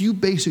on a few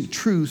basic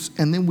truths,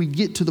 and then we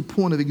get to the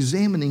point of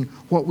examining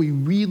what we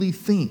really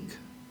think.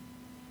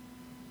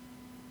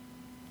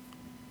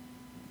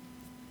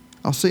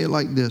 I'll say it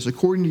like this.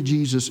 According to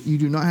Jesus, you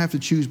do not have to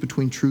choose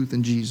between truth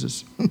and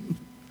Jesus.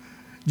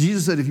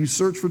 Jesus said, if you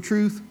search for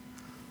truth,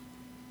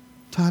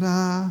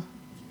 ta-da,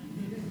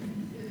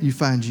 you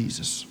find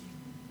Jesus.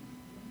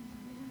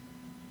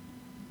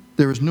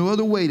 There is no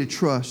other way to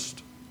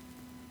trust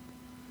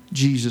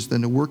Jesus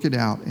than to work it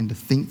out and to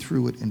think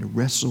through it and to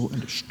wrestle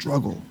and to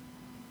struggle.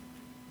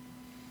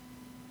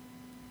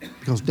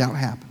 Because doubt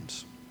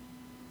happens.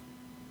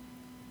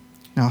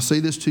 Now, I'll say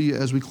this to you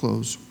as we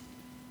close.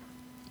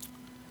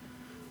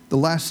 The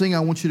last thing I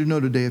want you to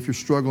know today, if you're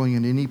struggling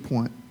at any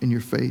point in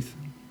your faith,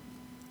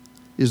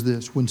 is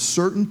this. When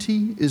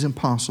certainty is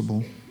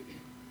impossible,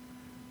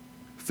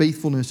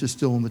 faithfulness is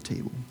still on the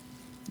table.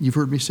 You've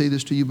heard me say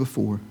this to you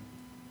before.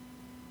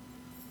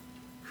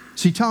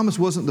 See, Thomas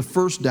wasn't the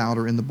first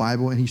doubter in the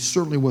Bible, and he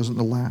certainly wasn't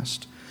the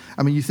last.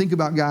 I mean, you think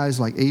about guys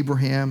like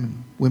Abraham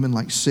and women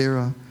like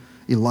Sarah,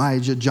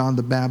 Elijah, John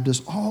the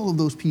Baptist, all of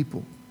those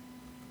people.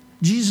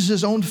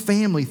 Jesus' own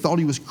family thought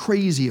he was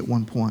crazy at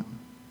one point.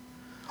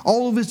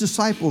 All of his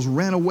disciples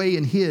ran away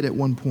and hid at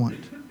one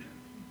point.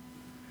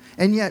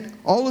 And yet,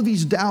 all of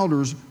these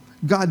doubters,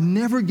 God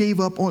never gave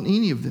up on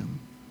any of them.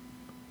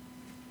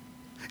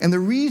 And the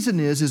reason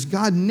is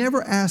God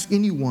never asked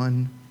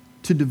anyone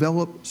to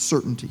develop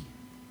certainty.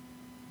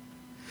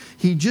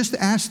 He just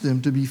asked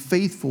them to be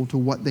faithful to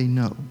what they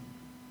know.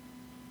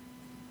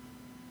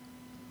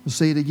 I'll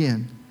say it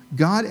again.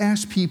 God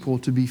asks people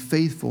to be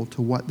faithful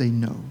to what they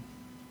know.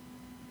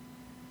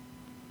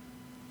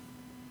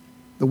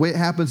 The way it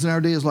happens in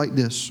our day is like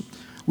this.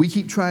 We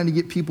keep trying to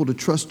get people to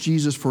trust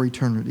Jesus for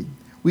eternity.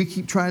 We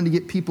keep trying to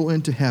get people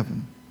into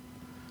heaven.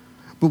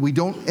 But we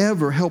don't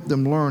ever help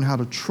them learn how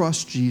to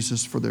trust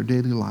Jesus for their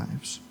daily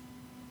lives.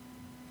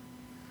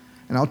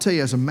 And I'll tell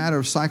you, as a matter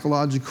of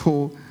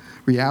psychological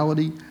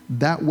reality,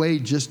 that way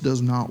just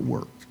does not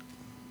work.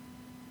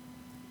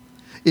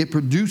 It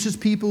produces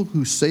people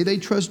who say they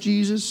trust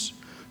Jesus,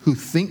 who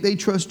think they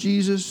trust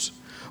Jesus,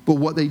 but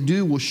what they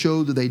do will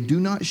show that they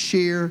do not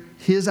share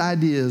his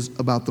ideas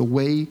about the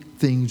way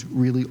things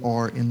really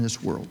are in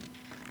this world.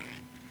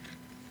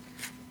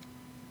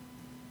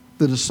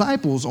 The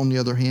disciples, on the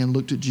other hand,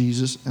 looked at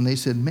Jesus and they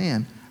said,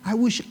 man, I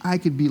wish I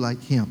could be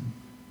like him.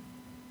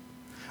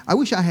 I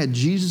wish I had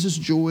Jesus'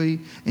 joy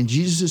and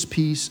Jesus'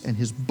 peace and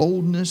his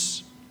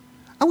boldness.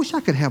 I wish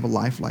I could have a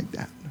life like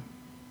that.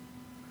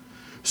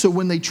 So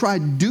when they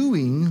tried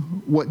doing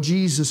what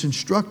Jesus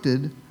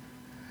instructed,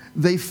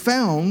 they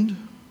found,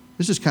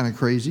 this is kind of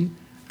crazy,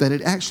 that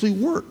it actually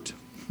worked.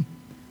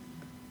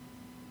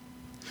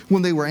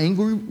 When they were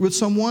angry with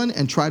someone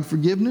and tried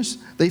forgiveness,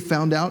 they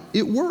found out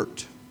it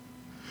worked.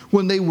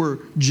 When they were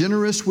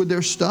generous with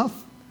their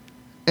stuff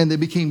and they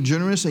became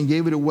generous and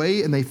gave it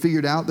away and they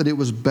figured out that it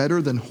was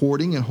better than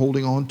hoarding and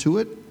holding on to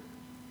it,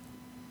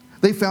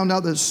 they found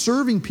out that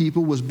serving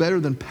people was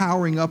better than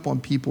powering up on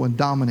people and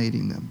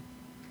dominating them.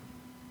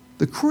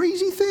 The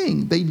crazy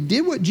thing, they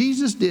did what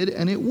Jesus did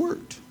and it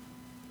worked.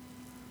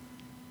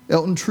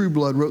 Elton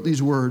Trueblood wrote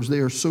these words. They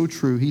are so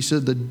true. He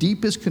said, the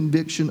deepest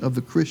conviction of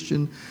the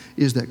Christian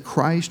is that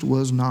Christ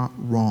was not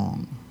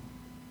wrong.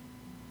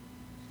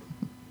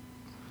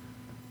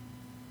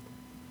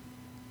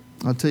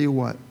 I'll tell you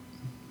what.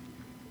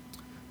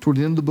 Toward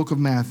the end of the book of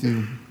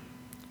Matthew,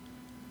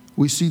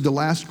 we see the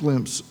last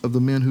glimpse of the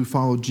men who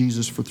followed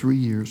Jesus for 3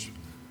 years.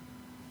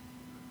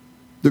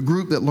 The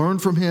group that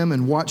learned from him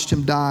and watched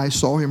him die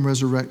saw him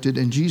resurrected,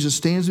 and Jesus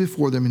stands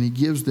before them and he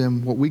gives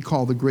them what we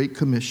call the Great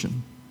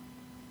Commission.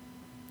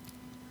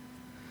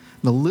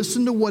 Now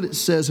listen to what it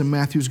says in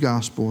Matthew's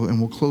gospel, and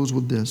we'll close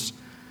with this.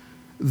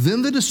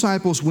 Then the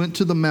disciples went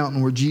to the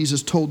mountain where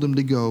Jesus told them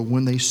to go.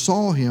 When they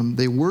saw him,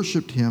 they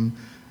worshiped him.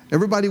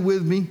 Everybody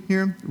with me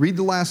here? Read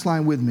the last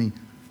line with me.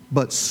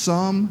 But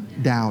some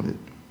doubted.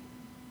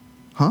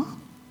 Huh?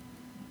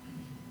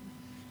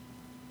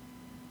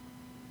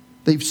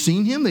 They've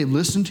seen him, they've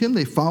listened to him,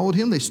 they followed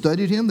him, they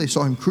studied him, they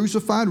saw him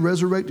crucified,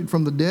 resurrected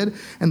from the dead.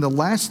 And the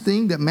last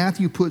thing that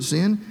Matthew puts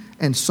in,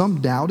 and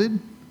some doubted.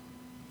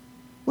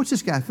 What's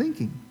this guy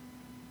thinking?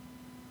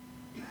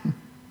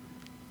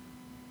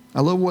 I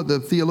love what the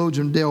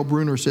theologian Dale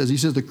Bruner says. He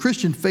says, the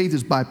Christian faith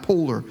is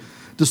bipolar.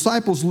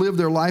 Disciples live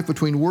their life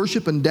between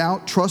worship and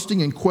doubt,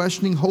 trusting and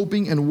questioning,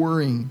 hoping and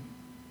worrying.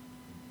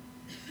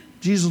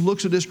 Jesus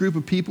looks at this group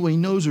of people, and he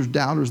knows there's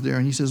doubters there,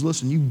 and he says,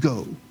 listen, you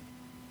go.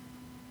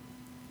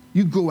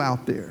 You go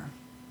out there.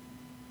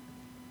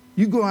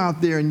 You go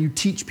out there and you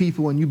teach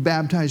people and you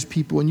baptize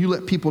people and you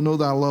let people know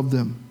that I love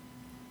them.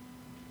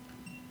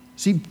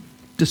 See,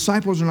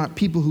 disciples are not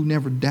people who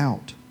never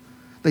doubt.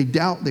 They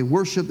doubt, they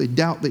worship, they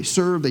doubt, they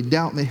serve, they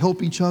doubt, and they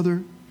help each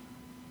other.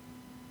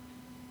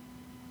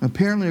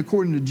 Apparently,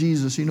 according to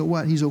Jesus, you know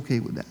what? He's okay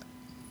with that.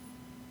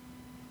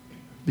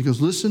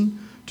 Because listen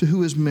to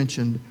who is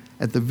mentioned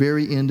at the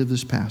very end of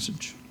this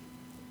passage.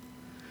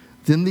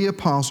 Then the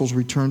apostles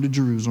returned to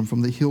Jerusalem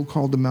from the hill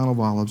called the Mount of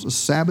Olives, a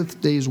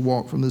Sabbath day's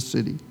walk from the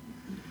city.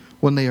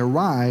 When they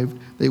arrived,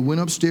 they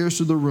went upstairs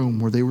to the room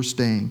where they were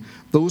staying.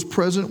 Those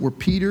present were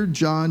Peter,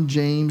 John,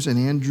 James, and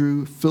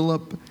Andrew,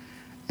 Philip,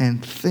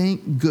 and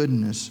thank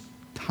goodness,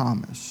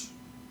 Thomas.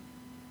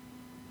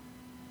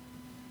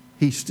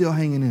 He's still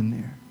hanging in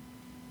there.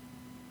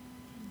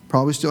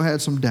 Probably still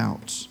had some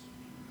doubts.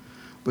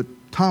 But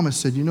Thomas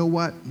said, you know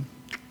what?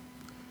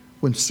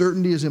 When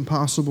certainty is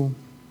impossible,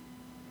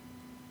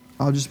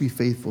 I'll just be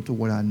faithful to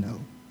what I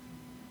know.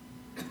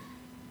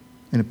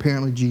 And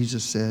apparently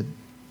Jesus said,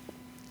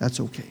 that's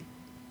okay.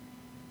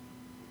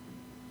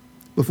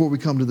 Before we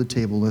come to the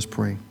table, let's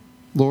pray.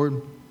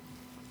 Lord,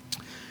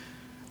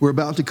 we're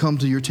about to come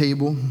to your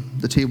table,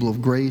 the table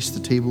of grace, the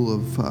table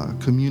of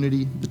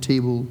community, the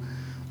table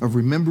of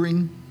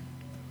remembering.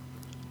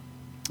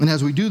 And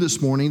as we do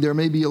this morning, there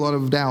may be a lot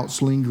of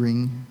doubts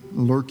lingering,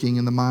 lurking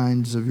in the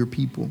minds of your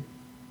people.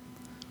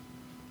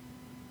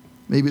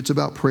 Maybe it's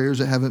about prayers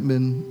that haven't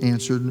been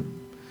answered.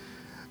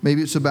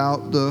 Maybe it's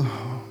about the,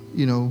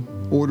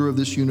 order of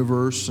this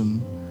universe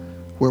and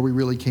where we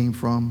really came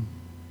from.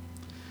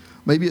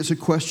 Maybe it's a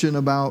question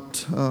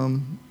about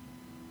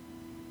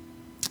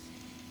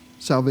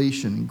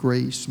salvation and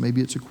grace.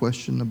 Maybe it's a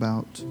question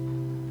about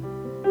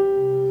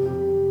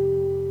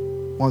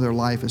why their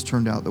life has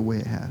turned out the way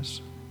it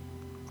has.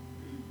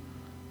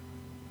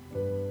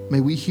 May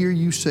we hear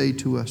you say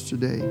to us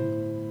today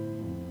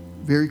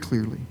very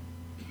clearly,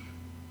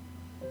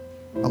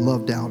 I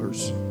love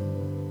doubters.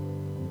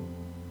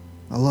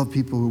 I love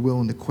people who are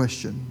willing to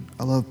question.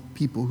 I love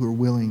people who are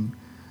willing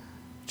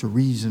to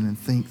reason and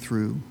think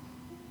through.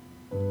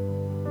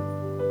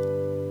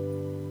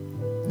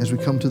 As we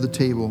come to the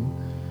table,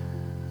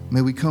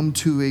 may we come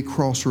to a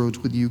crossroads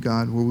with you,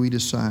 God, where we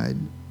decide,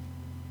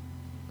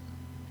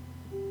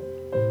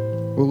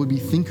 will we be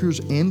thinkers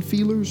and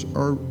feelers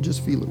or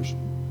just feelers?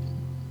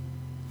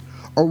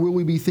 Or will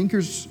we be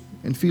thinkers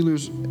and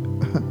feelers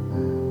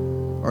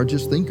or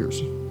just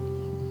thinkers?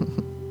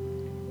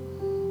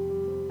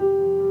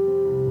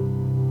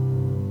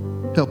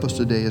 Help us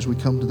today as we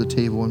come to the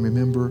table and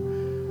remember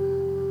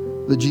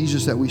the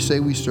Jesus that we say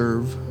we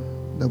serve,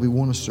 that we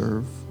want to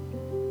serve,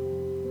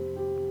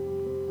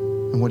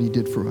 and what he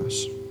did for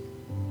us.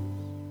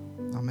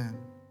 Amen.